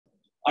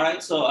All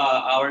right, so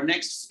our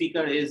next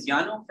speaker is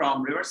Yanou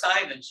from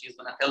Riverside, and she's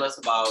going to tell us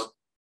about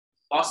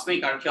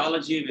cosmic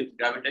archaeology with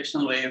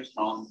gravitational waves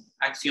from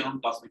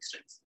axion cosmic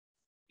strings.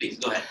 Please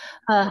go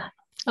ahead.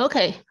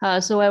 Okay,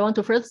 so I want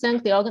to first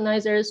thank the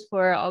organizers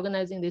for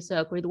organizing this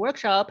great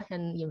workshop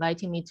and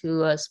inviting me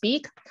to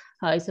speak.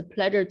 It's a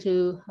pleasure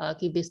to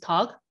give this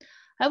talk.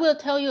 I will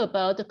tell you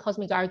about the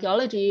cosmic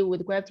archaeology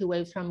with gravity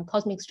waves from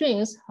cosmic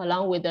strings,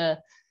 along with the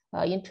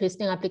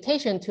interesting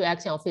application to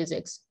axion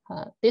physics.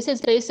 This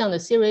is based on the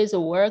series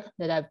of work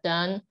that I've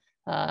done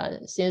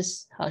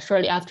since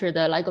shortly after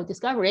the LIGO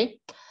discovery.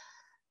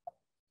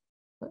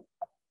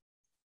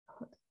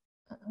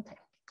 Okay.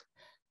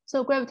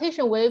 So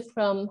gravitational wave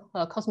from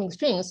cosmic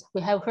strings,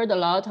 we have heard a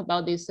lot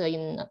about this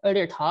in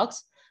earlier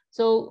talks.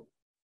 So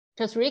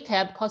just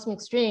recap,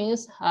 cosmic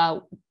strings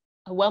are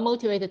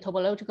well-motivated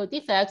topological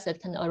defects that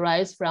can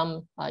arise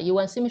from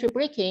U1 symmetry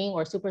breaking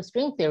or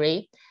superstring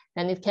theory,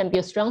 and it can be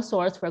a strong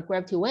source for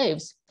gravity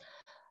waves.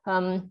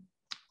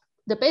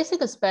 The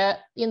basic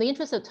aspect, in the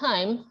interest of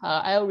time,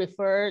 I'll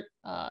refer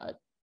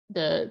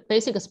the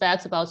basic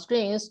aspects about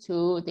strings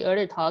to the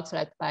earlier talks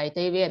like by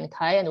David and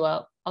Kai, and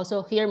we'll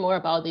also hear more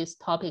about this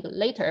topic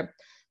later.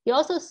 You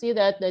also see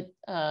that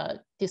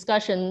the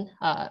discussion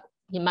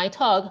in my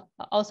talk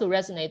also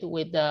resonate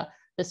with the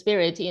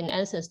spirit in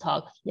Anson's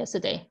talk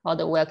yesterday,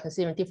 although we're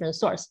considering different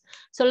source.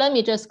 So let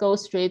me just go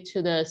straight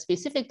to the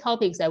specific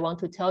topics I want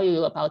to tell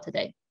you about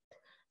today.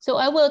 So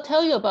I will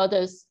tell you about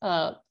this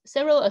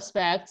several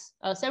aspects,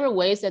 several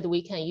ways that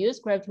we can use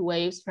gravity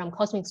waves from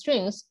cosmic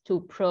strings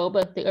to probe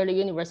the early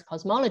universe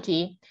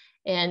cosmology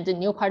and the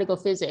new particle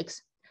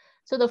physics.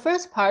 So the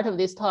first part of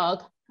this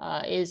talk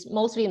is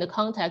mostly in the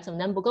context of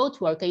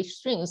Nambu-Goto or gauge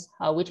strings,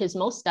 which is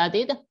most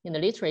studied in the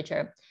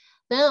literature.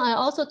 Then I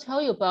also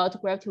tell you about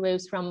gravity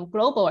waves from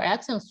global or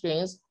axion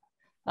strings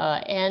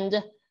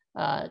and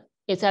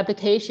its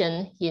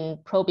application in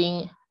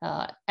probing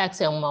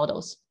axion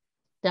models.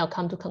 Then I'll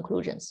come to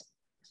conclusions.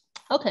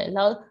 Okay,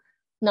 now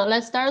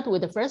let's start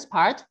with the first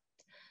part.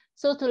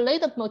 So to lay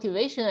the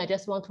motivation, I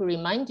just want to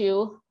remind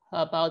you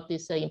about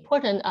this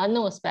important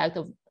unknown aspect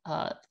of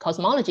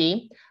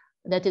cosmology,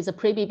 that is the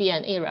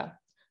pre-BBN era.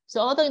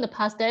 So although in the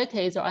past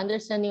decades, our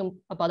understanding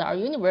about our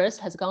universe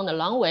has gone a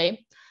long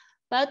way,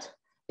 but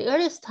the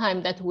earliest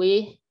time that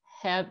we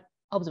have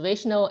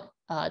observational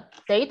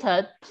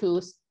data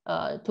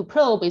to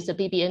probe is the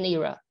BBN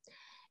era.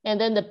 And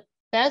then the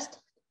best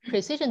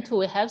precision tool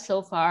we have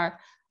so far,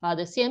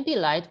 the CMB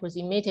light, was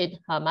emitted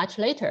much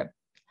later.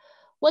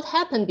 What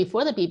happened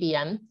before the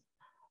BBN?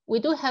 We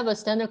do have a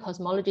standard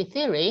cosmology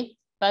theory,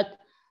 but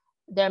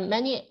there are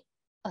many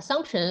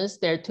assumptions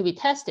there to be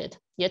tested,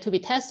 yet to be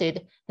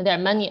tested, and there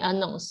are many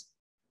unknowns.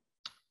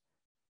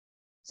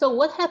 So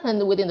what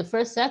happened within the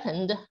first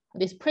second?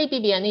 This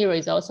pre-BBN era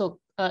is also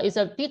is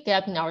a big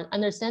gap in our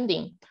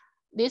understanding.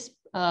 This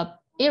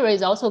era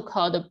is also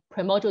called the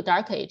primordial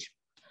dark age.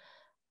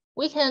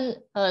 We can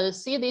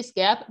see this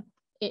gap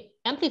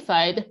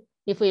amplified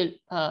if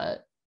we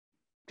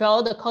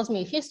draw the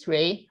cosmic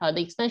history,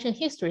 the expansion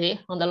history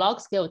on the log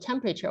scale of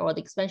temperature or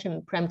the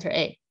expansion parameter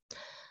A.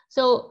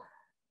 So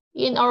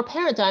in our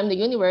paradigm, the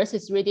universe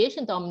is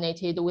radiation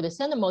dominated with a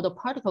standard model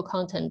particle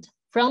content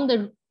from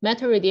the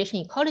matter radiation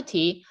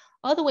equality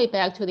all the way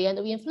back to the end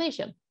of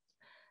inflation.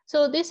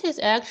 So this is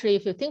actually,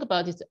 if you think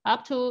about it,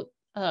 up to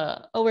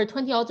over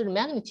 20 order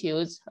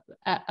magnitudes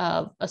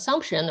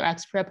assumption or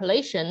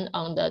extrapolation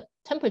on the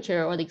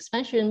temperature or the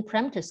expansion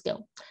parameter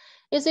scale.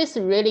 Is this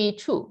really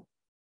true?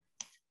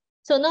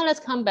 So now let's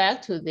come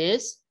back to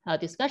this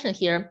discussion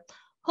here.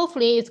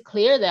 Hopefully it's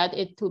clear that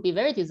it would be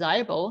very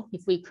desirable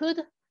if we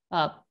could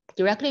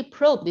directly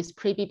probe this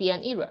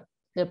pre-BBN era,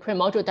 the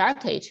primordial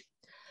dark age,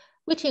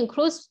 which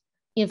includes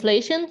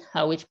inflation,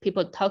 which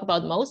people talk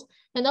about most,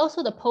 and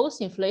also the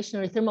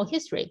post-inflationary thermal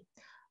history,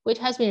 which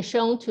has been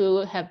shown to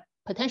have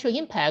potential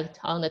impact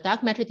on the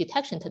dark matter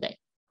detection today.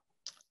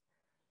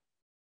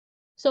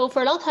 So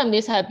for a long time,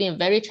 this has been a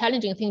very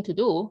challenging thing to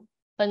do,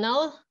 but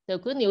now the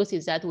good news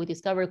is that we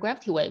discovered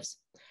gravity waves.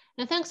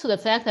 And thanks to the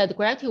fact that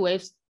gravity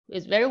waves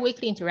is very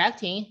weakly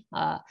interacting,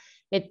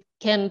 it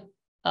can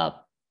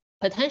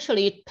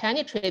potentially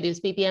penetrate this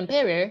BBN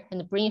barrier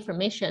and bring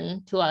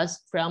information to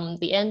us from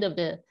the end of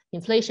the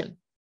inflation.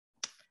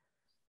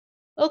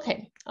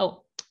 Okay,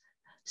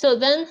 so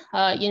then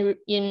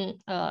in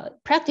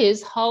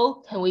practice,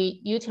 how can we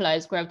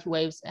utilize gravity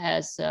waves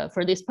as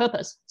for this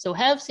purpose? So I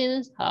have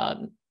seen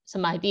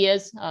some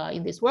ideas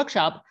in this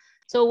workshop.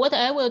 So what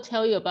I will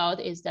tell you about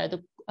is that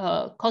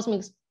the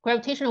cosmic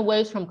gravitational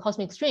waves from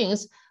cosmic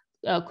strings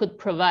could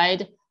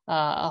provide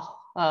a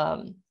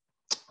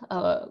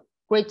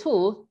great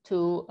tool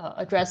to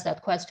address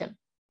that question.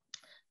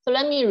 So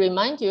let me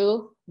remind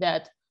you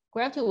that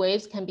gravity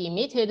waves can be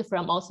emitted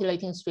from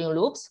oscillating string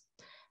loops.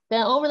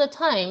 Then over the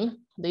time,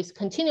 this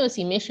continuous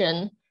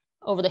emission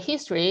over the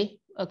history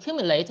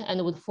accumulate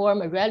and would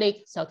form a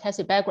relic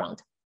stochastic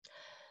background.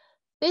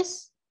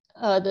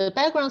 The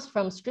backgrounds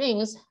from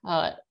strings,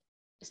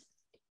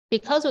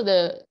 due to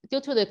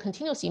the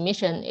continuous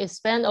emission, is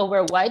span over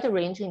a wide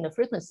range in the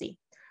frequency.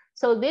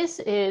 So this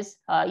is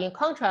in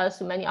contrast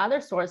to many other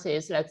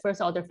sources like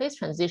first order phase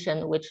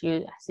transition, which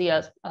you see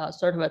as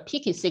sort of a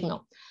peaky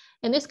signal.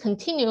 And this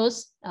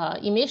continuous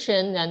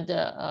emission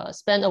and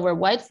span over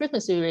wide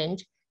frequency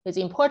range is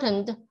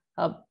important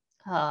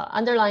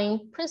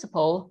underlying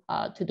principle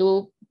to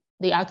do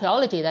the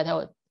archaeology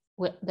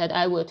that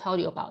I will tell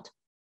you about.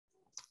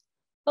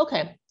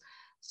 Okay,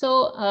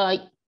 so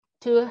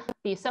to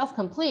be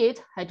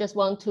self-complete, I just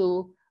want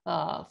to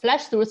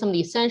flash through some of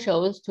the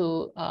essentials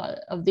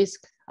of this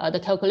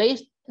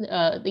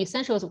the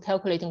essentials of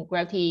calculating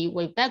gravity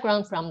wave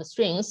background from the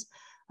strings.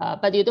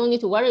 But you don't need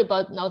to worry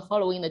about not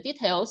following the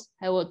details.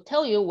 I will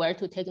tell you where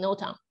to take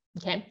note on.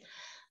 Okay,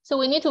 so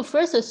we need to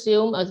first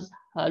assume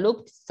a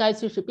loop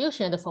size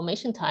distribution at the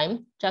formation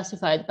time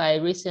justified by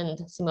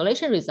recent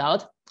simulation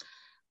result.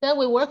 Then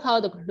we work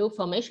out the loop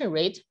formation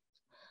rate.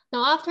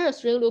 Now, after a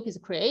string loop is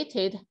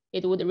created,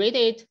 it would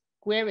radiate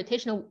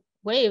gravitational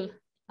wave,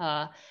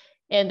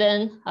 and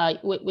then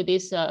with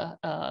this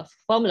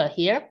formula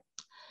here.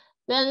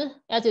 Then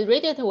as it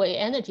radiates away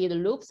energy, the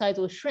loop size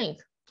will shrink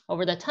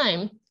over the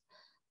time.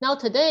 Now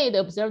today,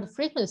 the observed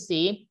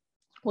frequency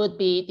would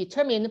be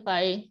determined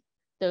by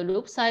the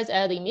loop size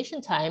at the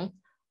emission time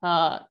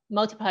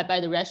multiplied by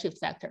the redshift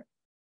factor.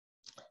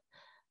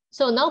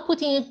 So now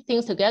putting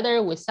things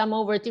together, we sum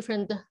over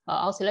different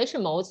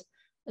oscillation modes.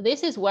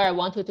 This is where I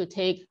want you to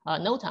take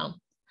note on.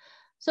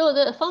 So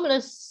the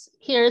formulas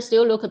here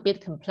still look a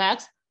bit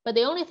complex, but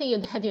the only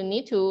thing that you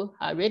need to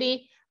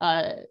really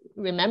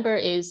remember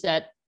is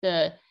that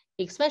the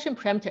expansion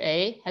parameter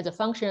A as a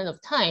function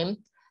of time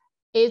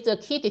is a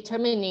key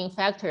determining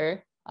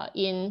factor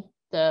in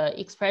the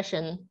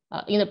expression,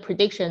 in the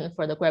prediction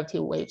for the gravity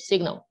wave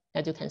signal,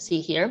 as you can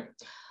see here.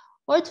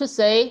 Or to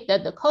say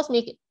that the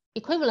cosmic,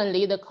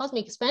 equivalently, the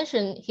cosmic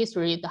expansion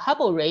history, the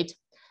Hubble rate,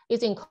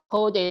 is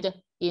encoded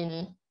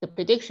in the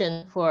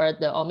prediction for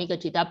the omega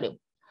GW.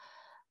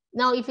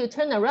 Now, if you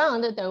turn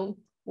around, then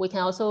we can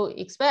also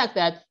expect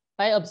that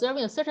by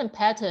observing a certain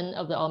pattern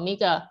of the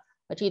omega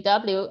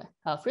GW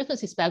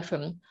frequency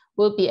spectrum,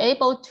 we'll be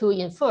able to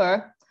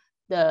infer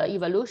the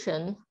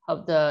evolution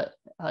of the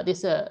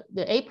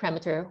A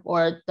parameter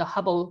or the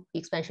Hubble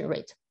expansion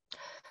rate.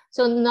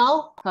 So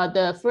now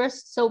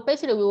so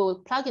basically we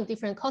will plug in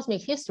different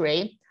cosmic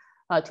history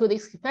to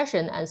this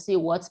expression and see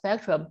what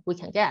spectrum we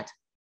can get.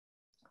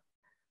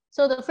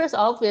 So the first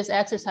obvious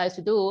exercise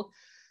to do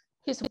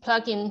is to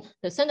plug in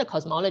the standard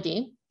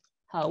cosmology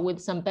with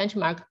some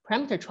benchmark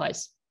parameter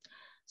choice.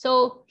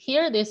 So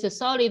here, this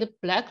solid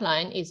black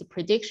line is a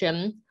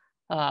prediction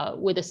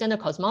with the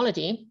standard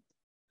cosmology.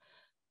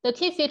 The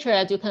key feature,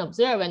 as you can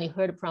observe and you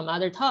heard from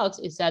other talks,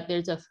 is that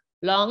there's a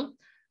long,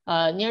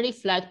 nearly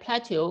flat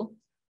plateau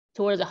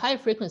towards a high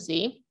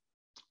frequency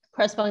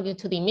corresponding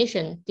to the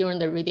emission during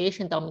the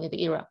radiation dominated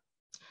era.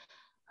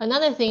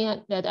 Another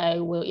thing that I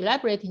will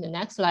elaborate in the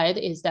next slide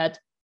is that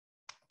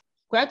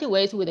gravity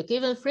waves with a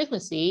given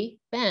frequency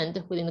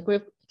band within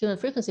the given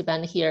frequency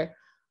band here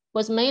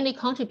was mainly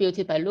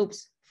contributed by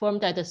loops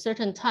formed at a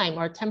certain time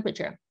or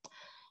temperature.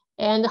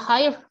 And the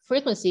higher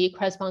frequency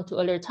corresponds to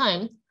earlier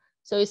time.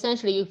 So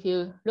essentially, if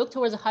you look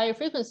towards a higher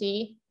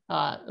frequency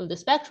of the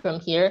spectrum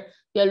here,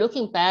 we are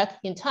looking back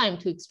in time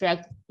to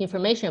extract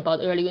information about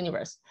the early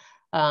universe.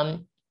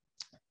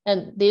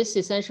 And this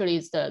essentially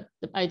is the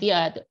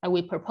idea that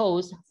we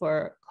propose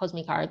for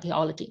cosmic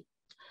archaeology.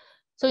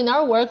 So in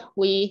our work,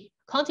 we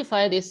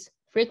quantify this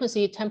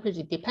frequency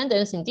temperature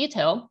dependence in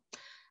detail.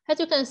 As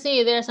you can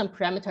see, there are some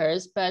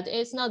parameters, but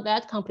it's not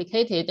that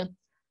complicated.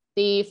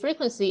 The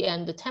frequency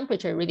and the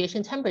temperature,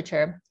 radiation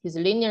temperature, has a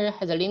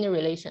linear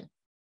relation.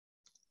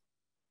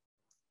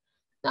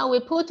 Now we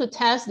put to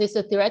test this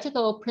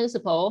theoretical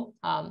principle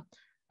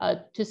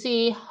to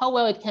see how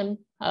well it can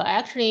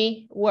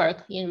actually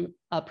work in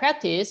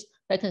practice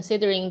by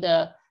considering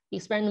the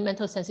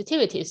experimental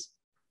sensitivities.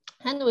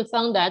 And we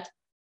found that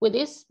with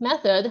this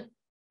method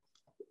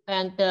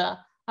and the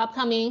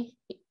upcoming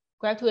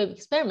gravity wave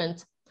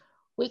experiments,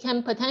 we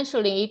can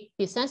potentially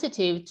be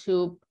sensitive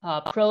to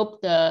probe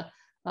the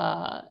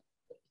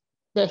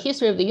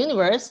history of the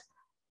universe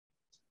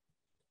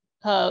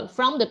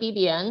from the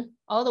BBN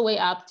all the way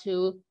up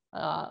to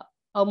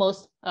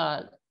almost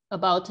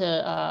about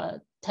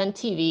 10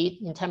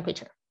 TeV in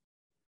temperature.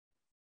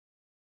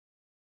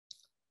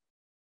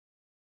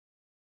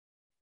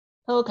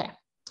 Okay,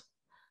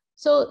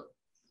 so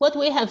what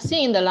we have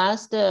seen the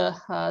last, the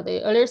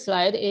earlier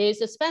slide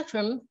is a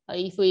spectrum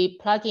if we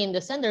plug in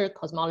the standard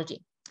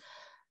cosmology.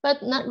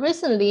 But not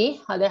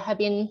recently, there have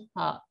been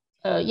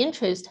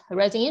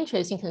rising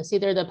interest in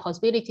consider the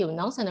possibility of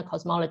non-standard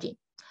cosmology,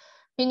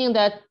 meaning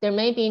that there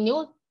may be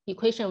new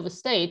equation of the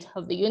state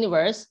of the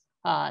universe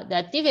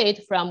that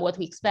deviate from what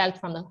we expect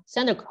from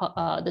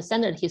the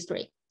standard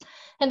history.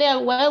 And they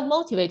are well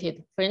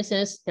motivated. For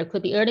instance, there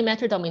could be early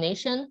matter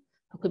domination,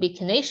 there could be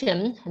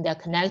kination, and they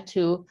connect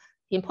to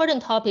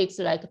important topics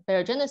like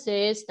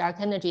baryogenesis,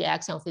 dark energy,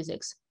 axion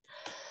physics.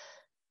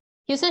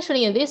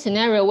 Essentially, in this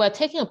scenario, we're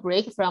taking a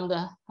break from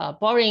the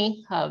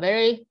boring,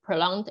 very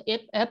prolonged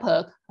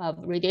epoch of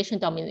radiation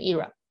dominant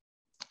era.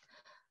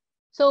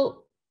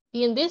 So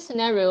in this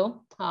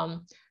scenario,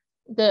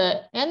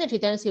 the energy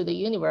density of the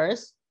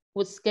universe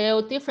would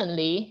scale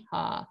differently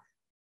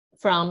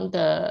from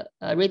the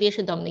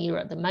radiation dominant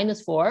era, the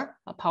 -4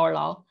 power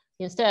law.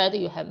 Instead,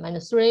 you have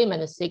 -3,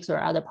 -6,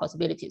 or other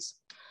possibilities.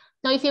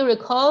 Now, if you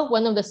recall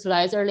one of the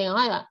slides earlier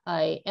on,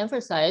 I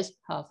emphasized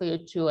for you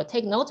to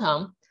take note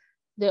on,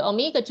 the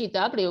omega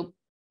GW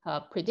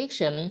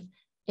prediction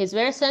is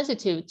very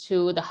sensitive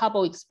to the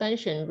Hubble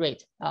expansion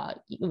rate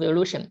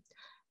evolution.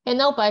 And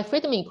now by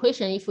Friedman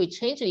equation, if we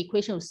change the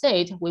equation of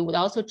state, we would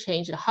also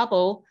change the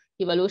Hubble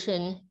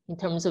evolution in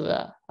terms of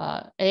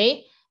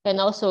A, and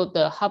also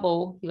the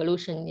Hubble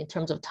evolution in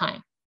terms of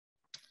time.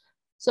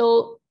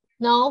 So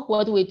now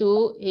what we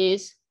do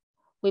is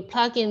we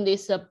plug in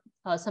this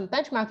some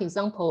benchmark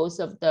examples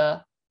of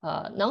the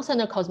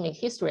non-standard cosmic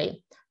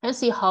history and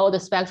see how the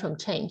spectrum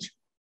change.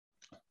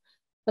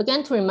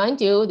 Again, to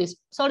remind you, this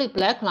solid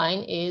black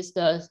line is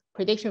the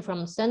prediction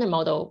from standard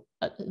model,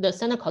 the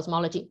standard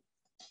cosmology.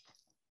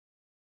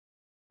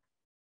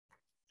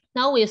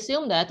 Now we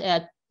assume that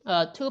at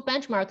 2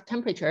 benchmark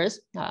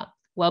temperatures,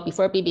 well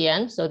before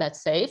BBN, so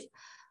that's safe,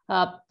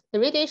 the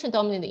radiation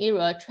dominant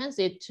era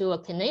transit to a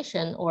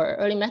kination or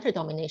early matter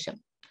domination.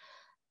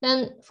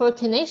 Then for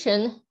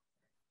kination,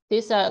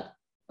 this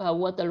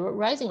what the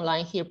rising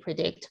line here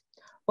predict.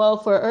 Well,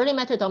 for early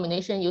matter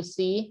domination, you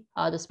see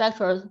the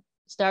spectra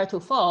start to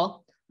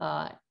fall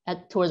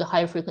towards a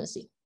higher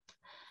frequency.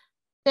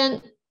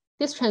 Then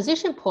this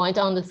transition point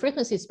on the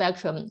frequency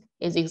spectrum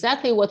is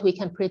exactly what we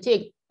can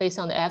predict based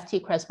on the FT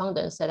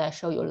correspondence that I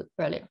showed you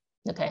earlier.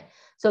 Okay,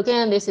 so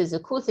again, this is a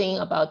cool thing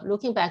about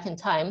looking back in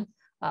time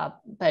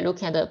by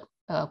looking at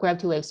the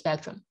gravity wave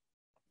spectrum.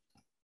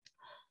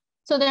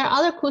 So there are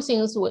other cool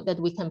things that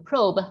we can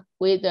probe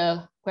with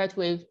the gravity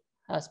wave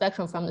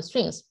spectrum from the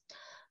strings.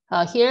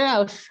 Here,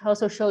 I'll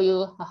also show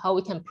you how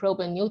we can probe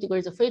new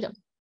degrees of freedom.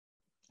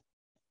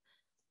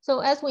 So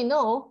as we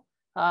know,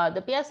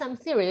 the BSM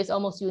theories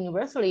almost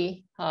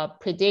universally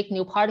predict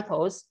new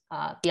particles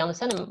beyond the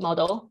standard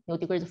model, new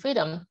degrees of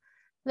freedom.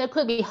 There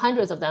could be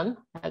hundreds of them,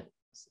 like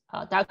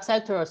dark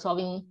sector or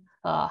solving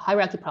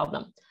hierarchy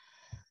problem.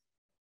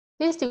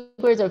 These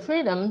degrees of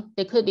freedom,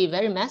 they could be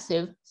very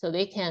massive, so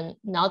they can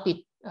not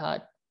be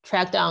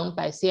tracked down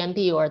by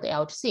CMB or the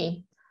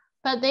LHC,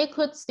 but they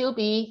could still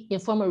be in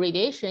form of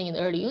radiation in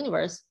the early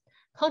universe,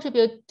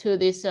 contribute to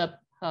this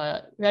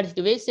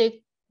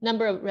relativistic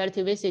number of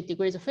relativistic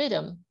degrees of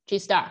freedom, G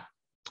star.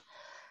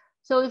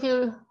 So if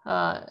you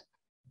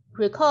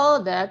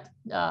recall that,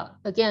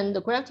 again,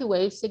 the gravity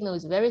wave signal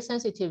is very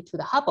sensitive to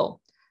the Hubble.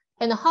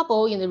 And the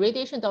Hubble in the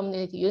radiation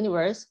dominated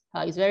universe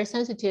is very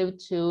sensitive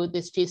to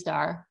this G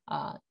star,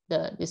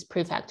 this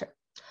prefactor.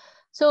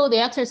 So the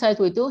exercise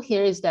we do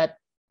here is that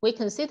we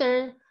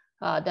consider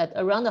that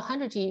around the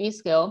 100 GeV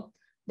scale,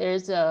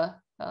 there's a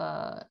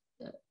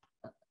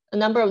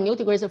number of new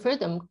degrees of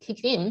freedom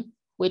kick in,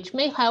 which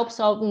may help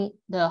solving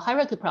the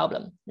hierarchy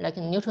problem, like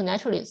a neutral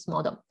naturalist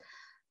model.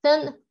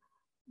 Then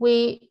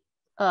we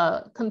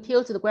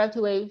compute the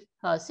gravity wave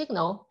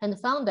signal and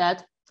found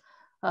that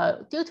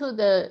due to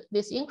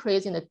this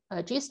increase in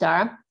the G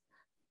star,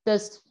 the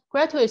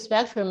gravity wave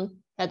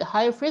spectrum at the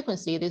higher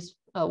frequency, this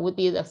would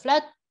be the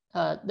flat,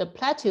 the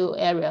plateau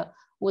area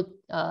would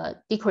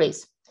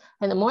decrease.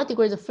 And the more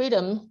degrees of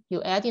freedom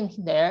you add in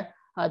there,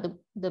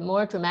 the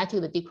more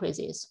dramatic the decrease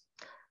is.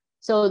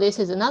 So this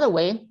is another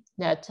way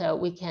that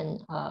we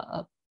can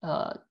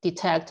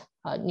detect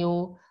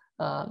new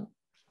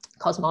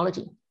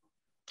cosmology.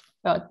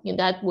 In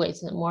that way,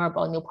 it's more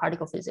about new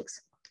particle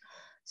physics.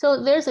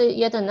 So there's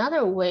yet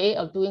another way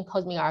of doing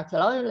cosmic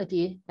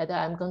archaeology that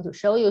I'm going to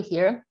show you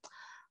here.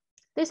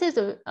 This is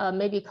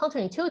maybe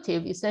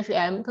counterintuitive. Essentially,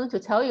 I'm going to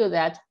tell you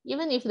that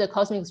even if the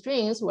cosmic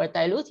strings were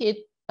diluted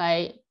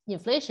by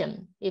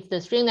inflation, if the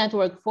string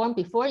network formed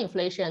before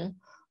inflation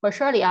or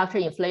shortly after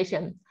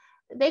inflation,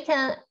 they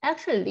can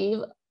actually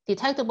leave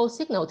detectable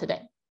signal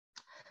today.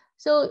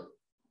 So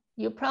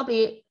you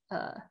probably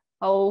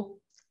all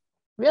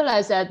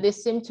realize that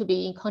this seems to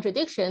be in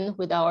contradiction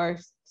with our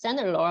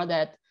standard law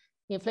that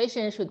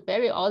inflation should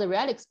bury all the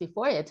relics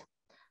before it.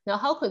 Now,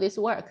 how could this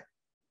work?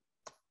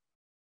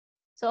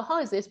 So how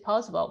is this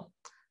possible?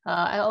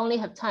 I only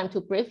have time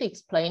to briefly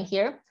explain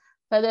here,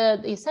 but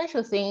the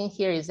essential thing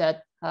here is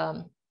that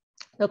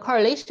the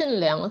correlation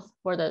length,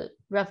 or the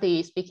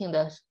roughly speaking,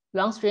 the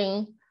long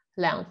string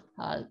length,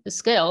 the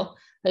scale,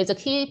 is a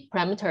key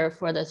parameter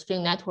for the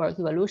string network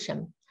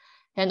evolution,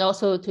 and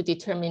also to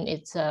determine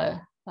its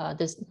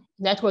this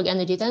network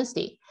energy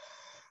density.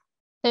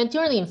 Then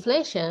during the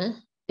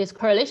inflation, this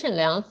correlation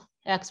length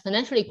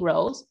exponentially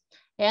grows,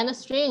 and the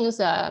strings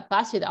are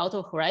busted out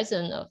of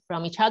horizon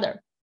from each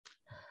other.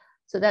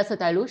 So that's the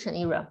dilution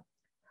era.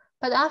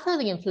 But after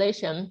the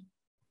inflation,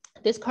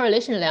 this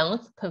correlation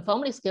length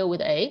conformally scale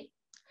with A.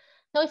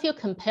 Now, if you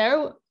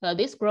compare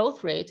this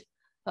growth rate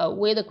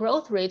with the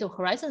growth rate of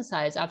horizon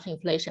size after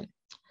inflation,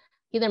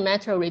 either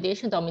matter or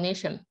radiation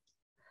domination,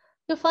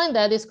 you find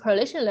that this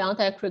correlation length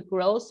actually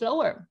grows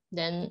slower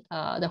than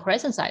the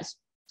horizon size.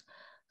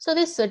 So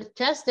this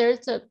suggests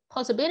there's a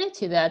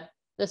possibility that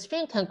the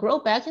string can grow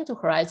back into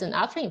horizon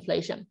after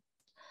inflation,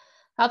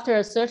 after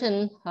a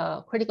certain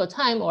critical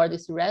time or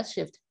this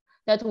redshift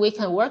that we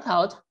can work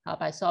out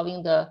by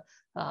solving the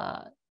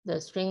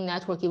string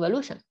network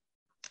evolution.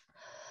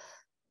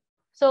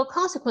 So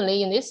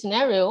consequently, in this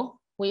scenario,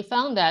 we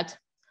found that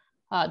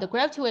the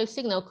gravity wave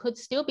signal could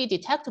still be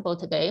detectable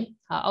today,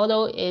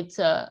 although it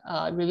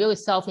reveals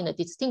itself in a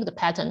distinct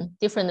pattern,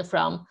 different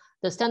from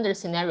the standard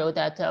scenario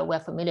that we're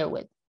familiar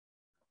with.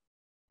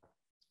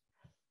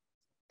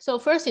 So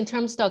first, in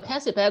terms of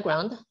stochastic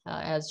background,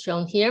 as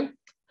shown here,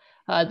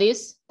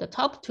 the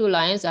top two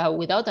lines are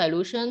without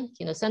dilution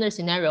in the standard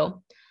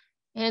scenario.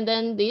 And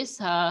then these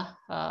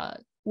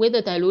with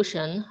the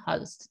dilution,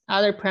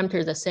 other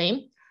parameters the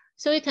same.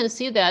 So you can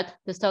see that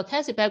the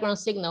stochastic background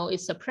signal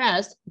is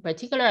suppressed, in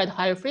particular at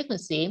higher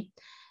frequency.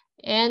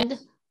 And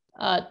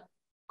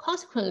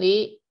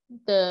consequently,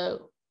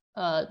 the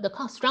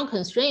strong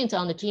constraints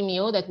on the G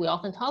mu that we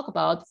often talk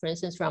about, for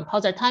instance, from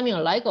pulsar timing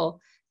or LIGO,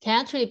 can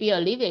actually be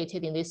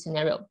alleviated in this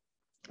scenario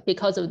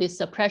because of this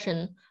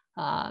suppression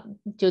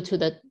due to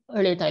the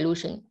earlier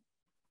dilution.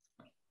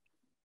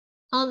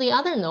 On the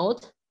other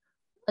note,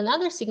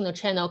 another signal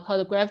channel called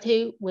the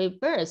gravity wave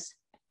burst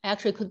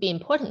actually could be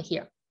important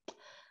here.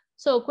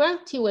 So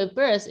gravity wave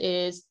burst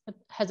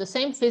has the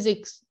same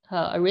physics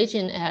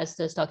origin as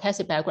the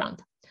stochastic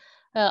background,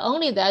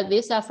 only that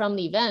these are from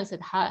the events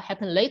that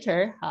happen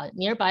later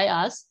nearby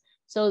us.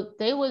 So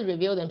they will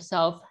reveal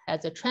themselves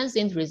as a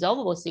transient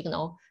resolvable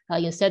signal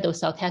instead of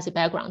stochastic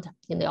background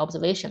in the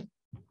observation.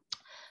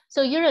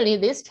 So usually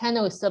this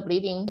channel is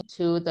subleading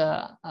to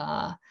the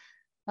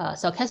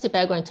stochastic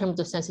background in terms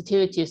of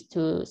sensitivities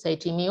to, say,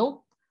 G mu.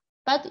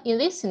 But in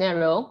this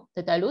scenario,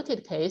 the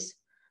diluted case,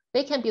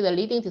 they can be the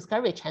leading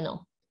discovery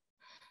channel.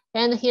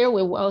 And here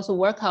we will also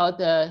work out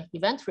the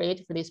event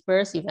rate for this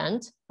burst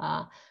event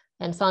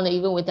and found that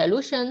even with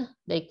dilution,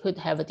 they could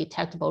have a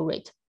detectable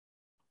rate.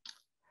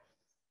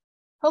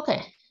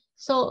 Okay,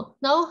 so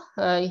now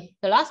the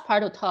last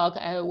part of the talk,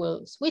 I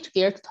will switch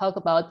gear to talk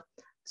about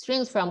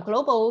strings from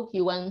global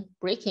UN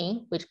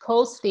breaking, which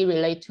closely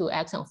relate to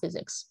axion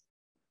physics.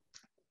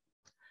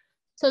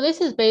 So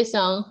this is based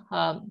on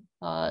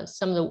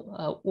some of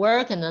the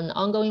work and an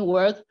ongoing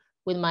work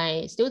with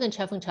my student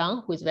Chefeng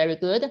Chang, who is very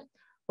good,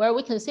 where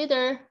we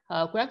consider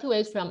gravity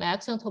waves from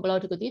axion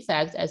topological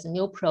defects as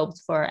new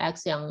probes for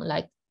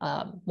axion-like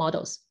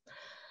models.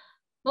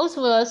 Most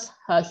of us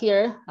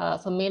here are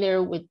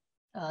familiar with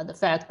the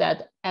fact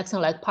that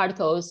axion-like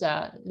particles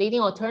are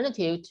leading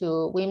alternative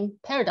to WIM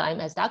paradigm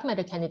as dark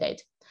matter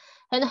candidate,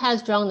 and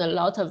has drawn a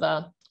lot of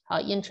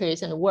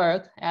interest and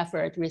work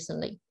effort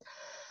recently.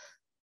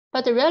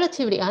 But the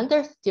relatively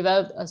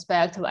underdeveloped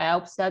aspect of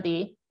ALP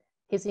study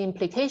is the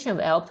implication of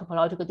ALP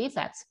topological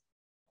defects.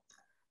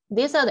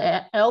 These are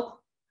the ALP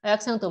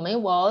axion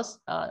domain walls,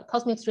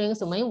 cosmic strings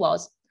domain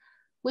walls,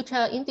 which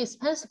are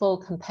indispensable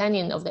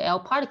companion of the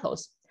ALP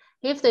particles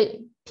if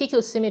the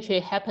PQ symmetry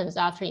happens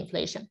after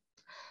inflation.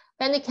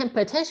 And it can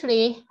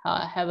potentially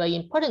have an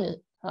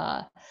important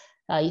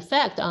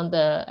effect on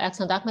the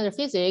axion dark matter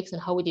physics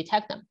and how we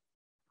detect them.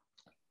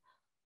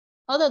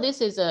 Although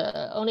this is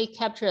only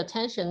captured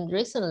attention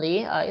recently,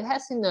 it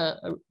has seen a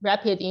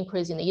rapid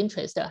increase in the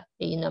interest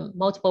in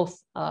multiple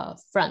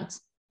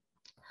fronts.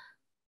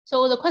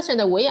 So the question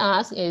that we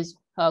ask is,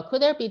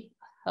 could there be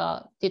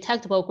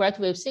detectable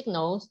gravity wave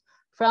signals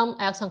from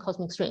axion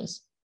cosmic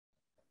strings?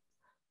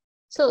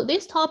 So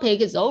this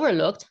topic is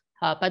overlooked,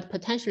 but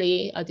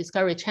potentially a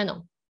discovery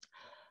channel.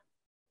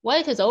 Why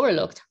it is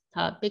overlooked?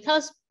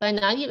 Because by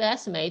naive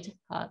estimate,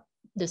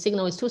 the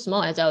signal is too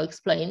small, as I'll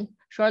explain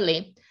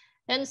shortly.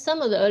 And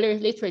some of the earlier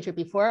literature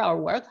before our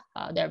work,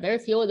 there are very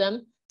few of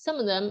them. Some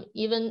of them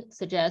even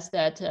suggest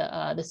that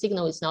the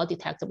signal is not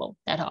detectable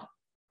at all.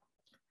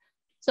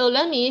 So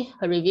let me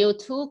review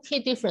two key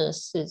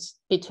differences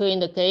between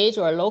the gauge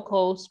or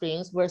local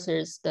strings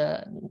versus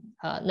the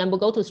number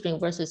go-to string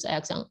versus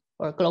axion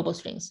or global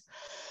strings.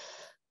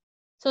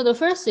 So the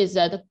first is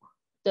that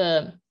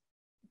the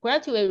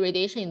gravity wave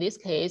radiation in this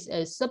case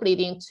is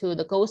subleading to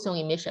the ghost-zone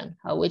emission,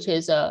 which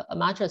is a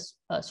much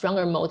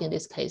stronger mode in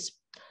this case.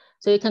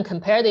 So you can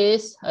compare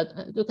this,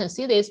 you can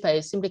see this by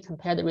simply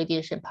compare the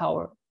radiation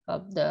power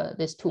of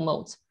these two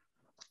modes.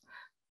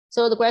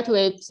 So the gravity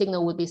wave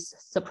signal would be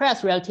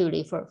suppressed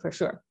relatively for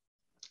sure.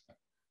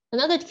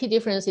 Another key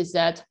difference is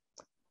that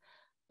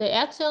the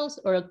axions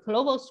or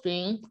global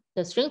string,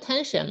 the string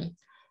tension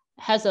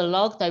has a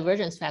log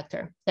divergence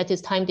factor that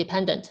is time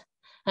dependent,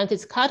 and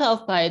it's cut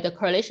off by the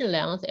correlation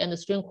length and the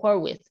string core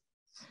width.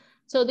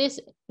 So this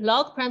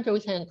log parameter,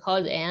 we can call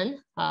it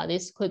n.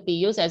 This could be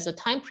used as a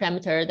time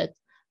parameter that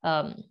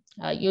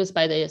used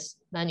by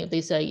many of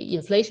these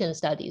inflation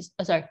studies,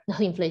 sorry,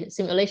 not inflation,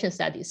 simulation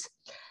studies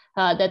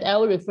that I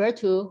will refer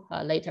to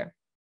later.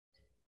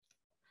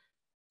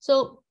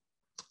 So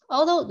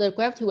although the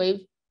gravity wave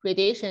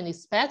radiation is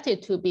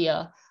expected to be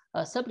a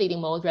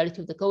subleading mode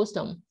relative to the ghost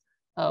zone,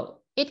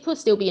 it could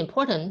still be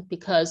important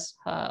because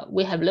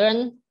we have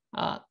learned,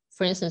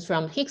 for instance,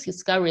 from Higgs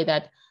discovery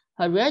that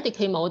a rare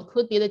decay mode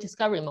could be the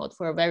discovery mode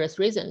for various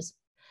reasons.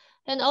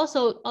 And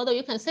also, although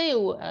you can say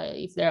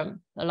if there are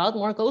a lot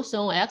more ghost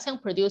zone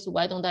axion produced,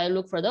 why don't I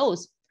look for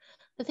those?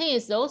 The thing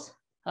is,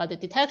 the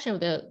detection of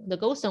the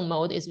ghost zone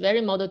mode is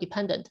very model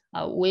dependent.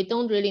 We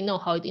don't really know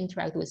how it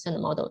interacts with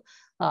standard model.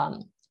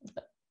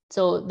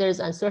 So there's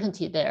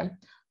uncertainty there,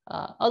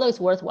 although it's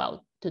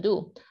worthwhile to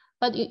do.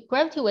 But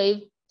gravity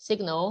wave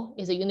signal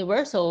is a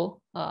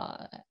universal,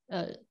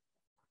 has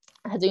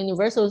a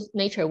universal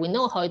nature. We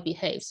know how it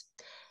behaves.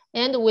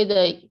 And with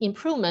the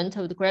improvement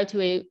of the gravity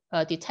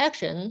wave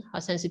detection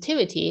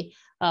sensitivity,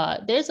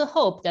 there's a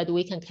hope that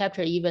we can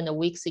capture even a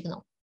weak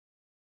signal.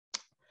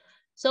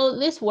 So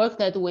this work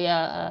that we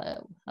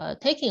are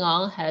taking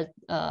on has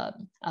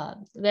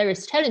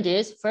various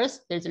challenges.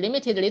 First, there's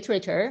limited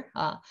literature.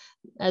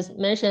 As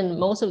mentioned,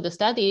 most of the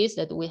studies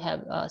that we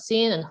have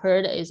seen and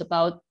heard is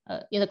about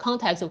in the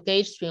context of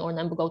gauge string or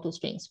number go-to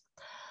strings.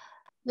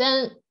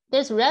 Then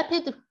there's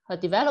rapid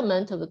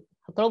development of the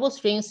global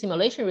string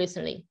simulation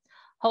recently.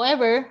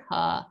 However,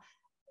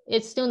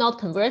 it's still not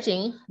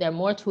converging. There are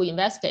more to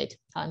investigate.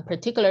 In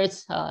particular,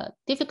 it's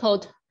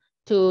difficult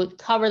to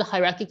cover the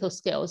hierarchical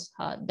scales.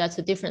 That's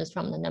the difference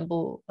from the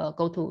number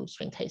go-to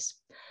string case.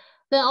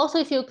 Then also,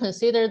 if you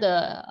consider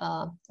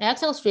the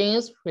axion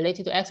strings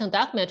related to axion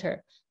dark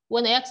matter,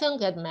 when the axion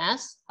get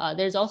mass,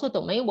 there's also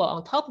domain wall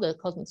on top of the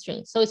cosmic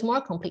string. So it's more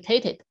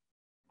complicated.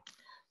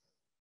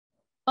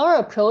 Our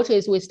approach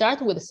is we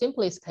start with the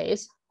simplest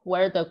case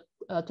where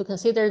to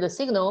consider the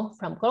signal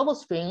from global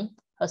string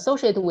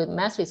associated with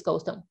massless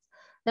ghost zone.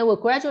 Then we'll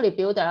gradually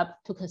build up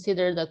to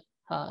consider the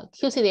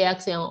QCD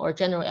axion or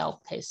general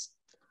L case.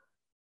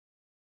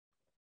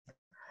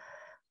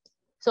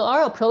 So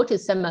our approach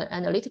is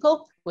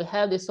semi-analytical. We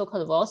have this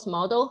so-called Voss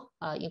model,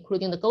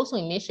 including the ghost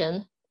zone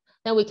emission.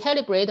 Then we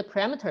calibrate the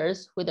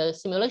parameters with a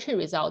simulation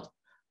result,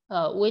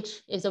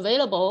 which is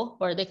available,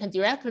 or they can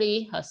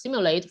directly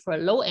simulate for a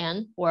low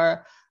n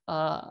or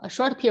a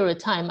short period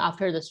of time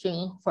after the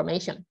string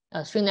formation,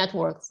 string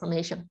network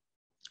formation.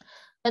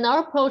 And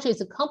our approach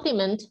is a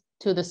complement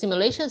to the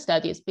simulation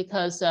studies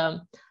because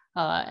the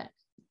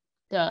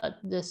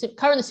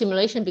current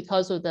simulation,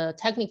 because of the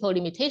technical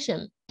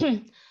limitation,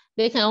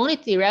 they can only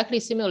directly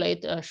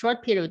simulate a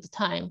short period of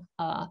time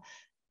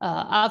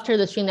after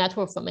the string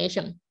network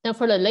formation. And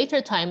for the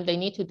later time, they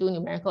need to do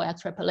numerical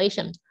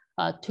extrapolation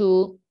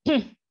to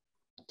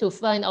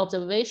find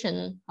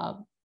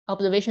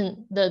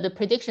the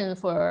prediction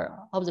for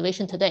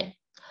observation today.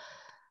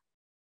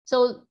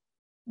 So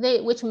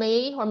which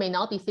may or may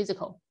not be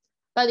physical.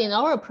 But in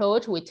our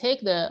approach, we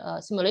take the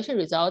simulation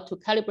result to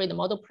calibrate the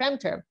model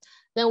parameter.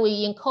 Then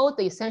we encode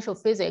the essential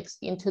physics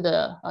into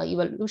the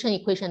evolution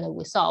equation that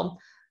we solve.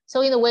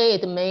 So in a way,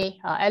 it may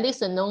at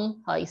least a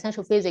known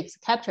essential physics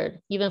captured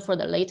even for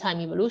the late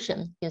time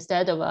evolution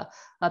instead of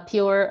a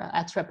pure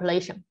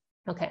extrapolation.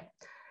 Okay.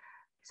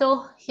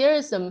 So here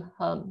is the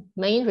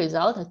main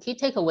result. A key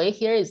takeaway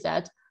here is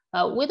that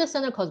with the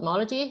standard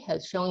cosmology,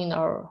 as shown in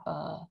our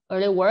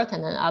earlier work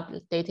and then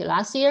updated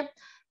last year,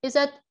 is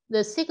that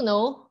the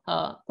signal,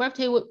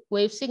 gravity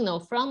wave signal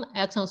from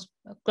axion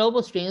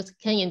global strings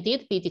can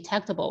indeed be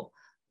detectable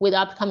with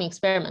upcoming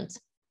experiments.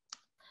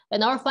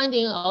 And our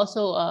finding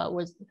also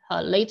was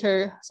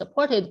later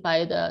supported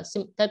by the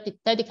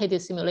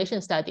dedicated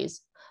simulation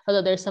studies,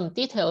 although there's some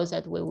details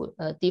that we would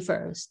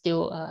differ,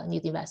 still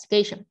need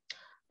investigation.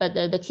 But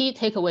the key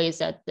takeaway is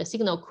that the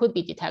signal could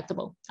be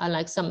detectable,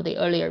 unlike some of the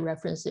earlier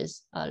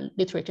references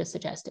literature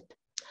suggested.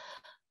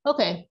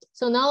 Okay,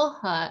 so now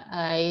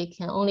I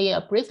can only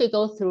briefly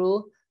go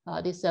through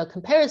this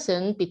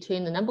comparison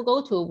between the number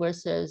go-to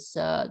versus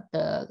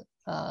the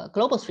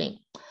global string.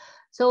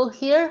 So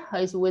here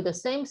is with the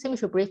same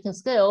symmetry breaking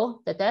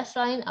scale, the dashed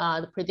line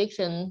are the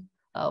prediction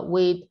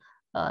with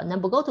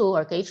number go-to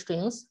or gauge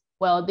strings,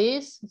 while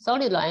these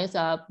solid lines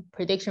are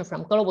prediction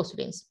from global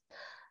strings.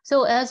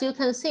 So as you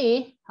can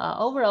see,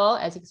 overall,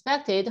 as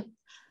expected,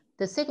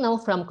 the signal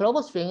from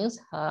global strings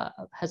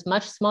has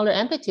much smaller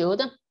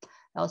amplitude,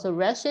 also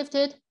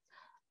redshifted,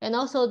 and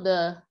also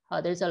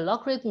there's a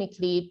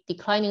logarithmically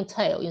declining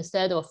tail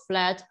instead of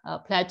flat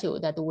plateau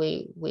that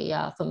we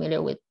are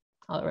familiar with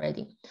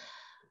already.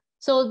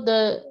 So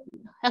the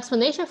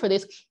explanation for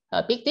this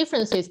big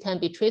differences can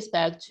be traced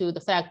back to the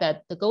fact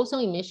that the ghost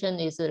zone emission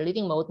is a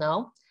leading mode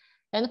now,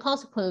 and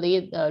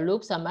consequently the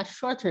loops are much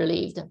shorter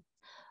lived.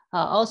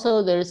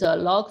 Also, there's a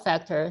log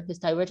factor, this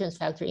divergence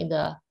factor in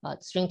the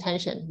string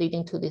tension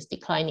leading to this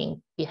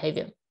declining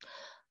behavior.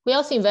 We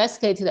also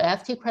investigated the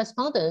FT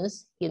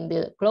correspondence in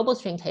the global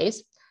string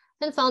case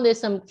and found there's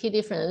some key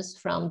difference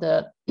from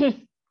the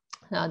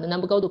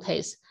number go-to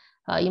case.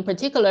 In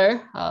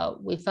particular,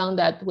 we found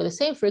that with the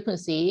same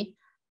frequency,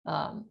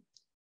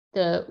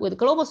 with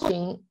global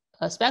string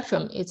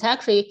spectrum, it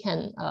actually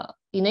can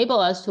enable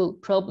us to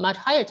probe much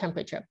higher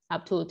temperature,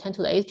 up to 10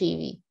 to the 8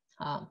 GeV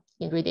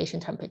in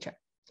radiation temperature.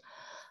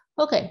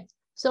 Okay,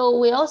 so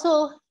we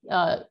also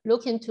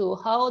look into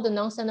how the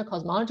non-standard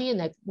cosmology,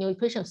 like new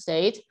equation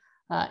state,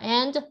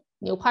 and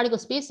new particle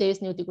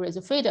species, new degrees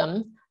of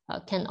freedom,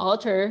 can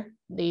alter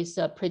this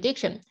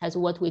prediction as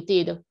what we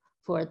did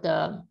for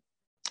the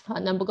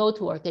number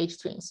go-to or gauge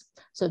strings.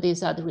 So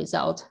these are the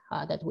results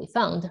that we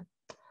found.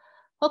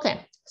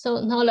 Okay,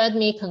 so now let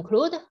me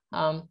conclude.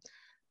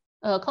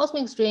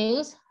 Cosmic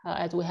strings,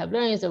 as we have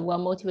learned, is a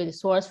well-motivated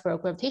source for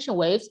gravitational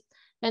waves,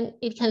 and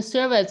it can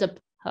serve as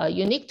a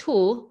unique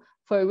tool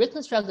for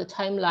reconstruct the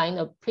timeline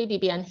of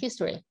pre-BBN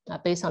history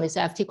based on this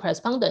FT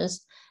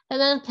correspondence, and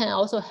then can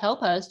also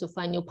help us to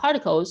find new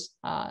particles,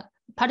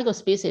 particle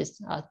species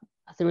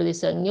through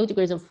these new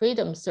degrees of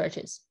freedom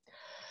searches.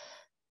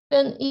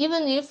 Then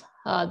even if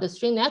the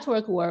string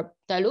network were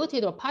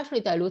diluted or partially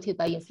diluted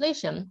by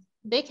inflation,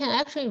 they can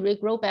actually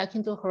regrow back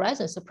into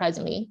horizon,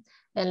 surprisingly,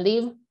 and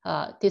leave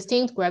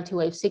distinct gravity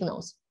wave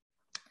signals.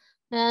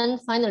 And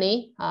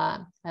finally,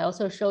 I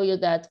also show you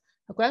that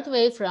a gravity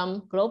wave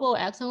from global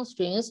axion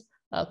strings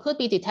could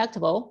be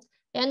detectable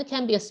and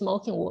can be a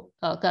smoking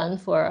gun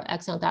for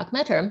axion dark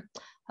matter.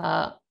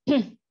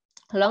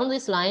 Along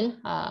this line,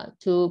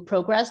 to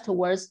progress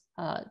towards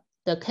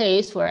the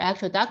case for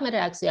actual dark matter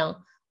axion,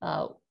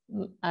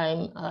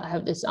 I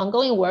have this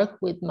ongoing work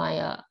with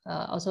my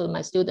also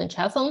my student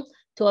Chafeng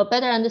to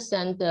better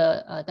understand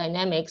the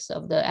dynamics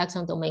of the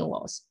axion domain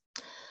walls.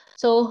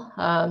 So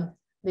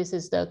this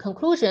is the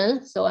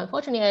conclusion. So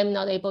unfortunately, I'm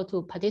not able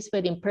to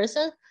participate in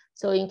person.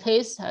 So in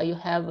case you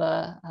have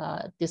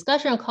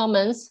discussion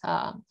comments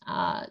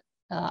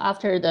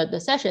after the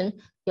session,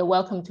 you're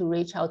welcome to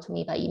reach out to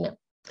me by email.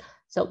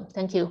 So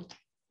thank you.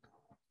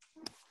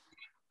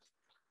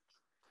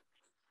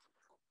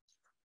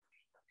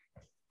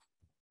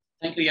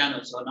 Thank you,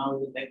 Yanou. So now we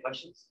will take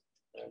questions.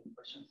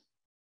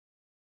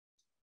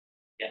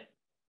 Yeah.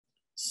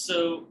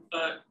 So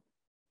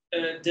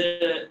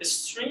the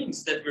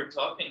strings that we're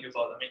talking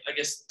about, I mean, I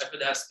guess I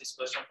could ask this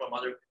question from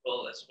other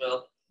people as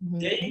well. Mm-hmm.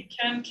 They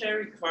can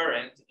carry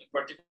current. In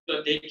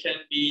particular, they can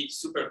be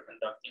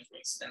superconducting, for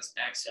instance,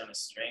 axion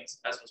strings,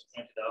 as was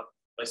pointed out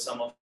by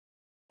some of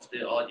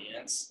the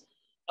audience.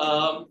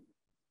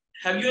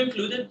 Have you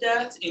included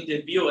that in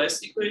the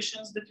BOS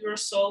equations that you are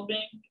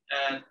solving?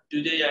 And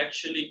do they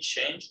actually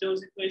change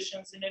those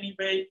equations in any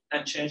way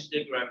and change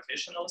the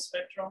gravitational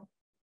spectrum?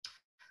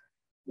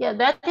 Yeah,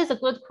 that is a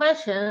good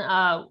question.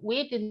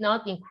 We did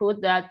not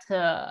include that,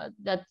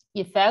 that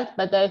effect,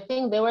 but I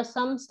think there were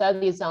some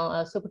studies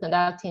on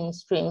superconducting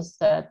strings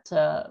that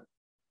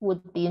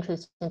would be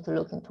interesting to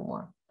look into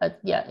more. But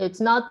yeah,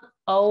 it's not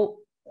all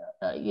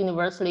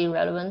universally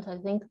relevant, I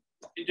think.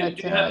 Do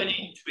you have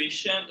any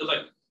intuition,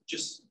 like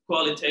just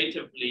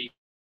qualitatively,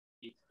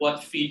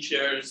 what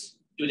features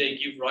do they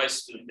give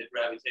rise to in the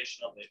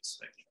gravitational wave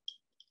spectrum?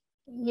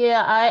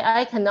 Yeah,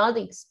 I cannot.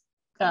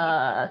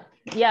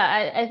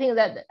 Yeah, I think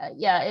that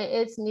yeah,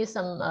 it needs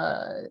some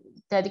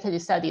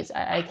dedicated studies.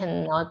 I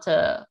cannot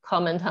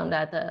comment on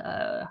that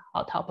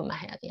on top of my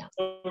head. Yeah.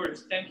 No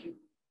worries. Thank you.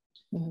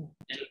 Mm-hmm.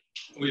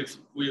 With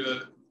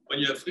when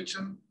you have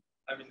friction,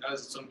 I mean,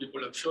 as some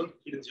people have shown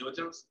here in the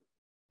audience,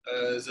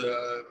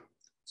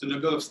 the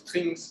number of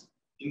strings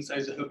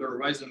inside the Hubble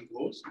horizon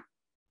grows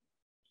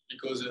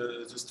because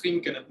the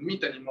string cannot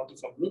meet any more to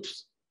form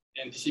loops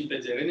and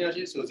dissipate their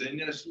energy. So the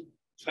energy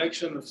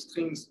fraction of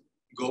strings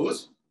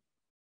goes.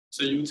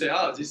 So you would say,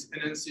 this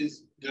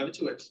enhances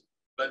gravity waves.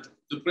 But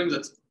the problem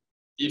is that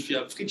if you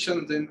have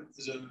friction, then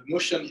the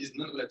motion is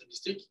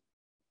non-relativistic.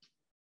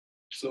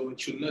 So it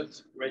should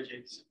not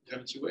radiate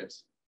gravity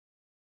waves.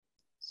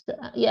 So,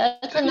 yeah,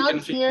 I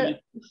cannot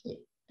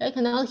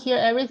hear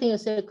everything you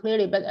say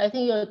clearly, but I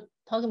think you're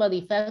talking about the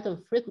effect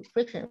of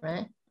friction,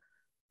 right?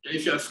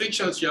 If you have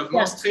frictions, you have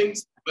more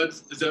strings, but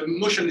the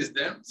motion is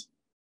damped.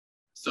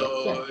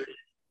 So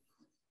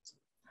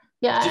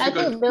yeah, I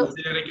think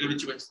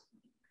gravity waves.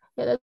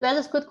 Yeah, that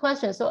is a good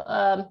question. So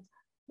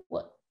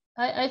what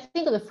I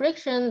think the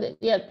friction,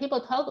 yeah,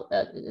 people talk,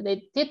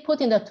 they did put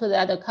into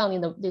that account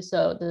in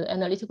the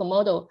analytical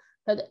model,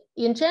 but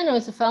in general,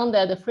 it's found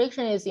that the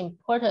friction is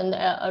important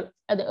at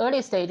the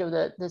early stage of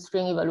the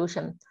string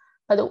evolution.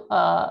 But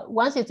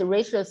once it's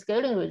reached the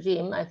scaling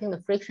regime, I think the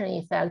friction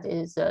effect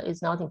is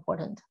not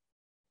important.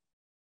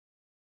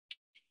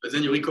 But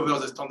then you recover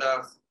the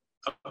standard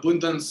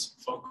abundance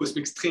for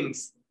cosmic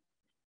strings.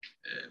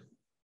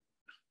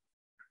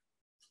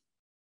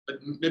 But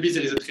maybe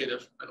there is a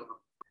trade-off. I don't know.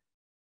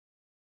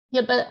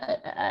 Yeah, but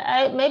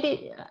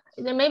maybe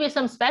there may be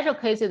some special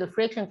cases the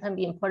friction can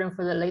be important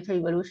for the later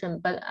evolution.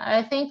 But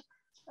I think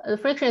the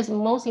friction is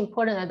most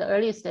important at the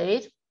early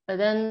stage. But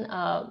then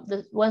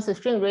once the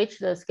string reaches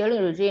the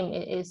scaling regime,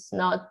 it is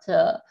not.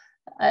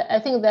 I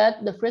think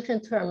that the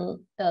friction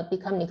term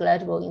become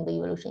negligible in the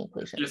evolution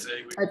equation. Yes, I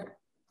agree. But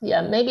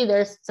yeah, maybe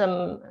there's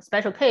some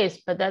special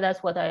case, but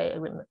that's what I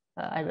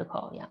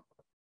recall. Yeah.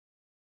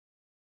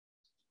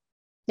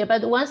 Yeah,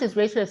 but once it's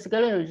reached the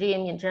scaling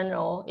regime in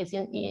general, it's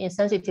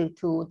insensitive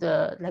to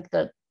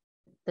the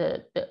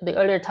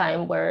earlier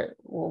time where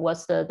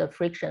what's the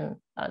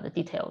friction, the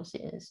details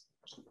is.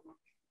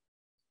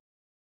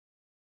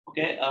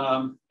 Okay,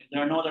 if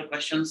there are no other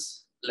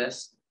questions,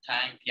 let's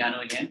thank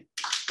Yanou again.